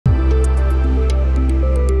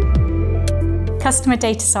Customer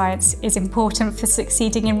data science is important for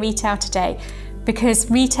succeeding in retail today because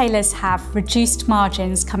retailers have reduced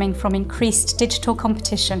margins coming from increased digital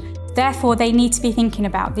competition. Therefore, they need to be thinking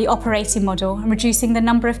about the operating model and reducing the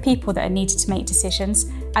number of people that are needed to make decisions.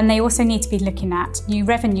 And they also need to be looking at new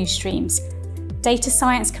revenue streams. Data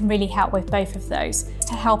science can really help with both of those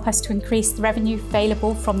to help us to increase the revenue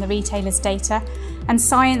available from the retailer's data, and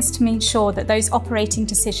science to ensure that those operating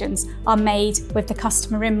decisions are made with the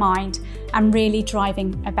customer in mind and really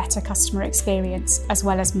driving a better customer experience as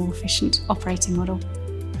well as more efficient operating model.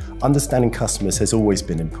 Understanding customers has always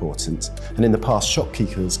been important, and in the past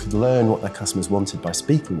shopkeepers could learn what their customers wanted by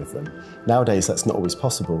speaking with them. Nowadays that's not always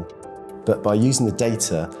possible. But by using the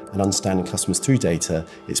data and understanding customers through data,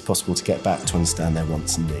 it's possible to get back to understand their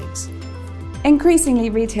wants and needs.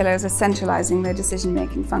 Increasingly, retailers are centralising their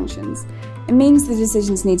decision-making functions. It means the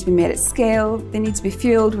decisions need to be made at scale, they need to be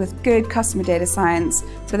fuelled with good customer data science,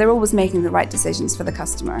 so they're always making the right decisions for the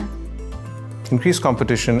customer. Increased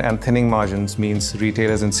competition and thinning margins means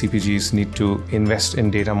retailers and CPGs need to invest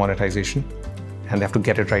in data monetization, and they have to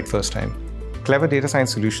get it right first time. Clever data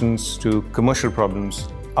science solutions to commercial problems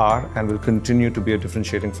are and will continue to be a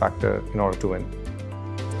differentiating factor in order to win.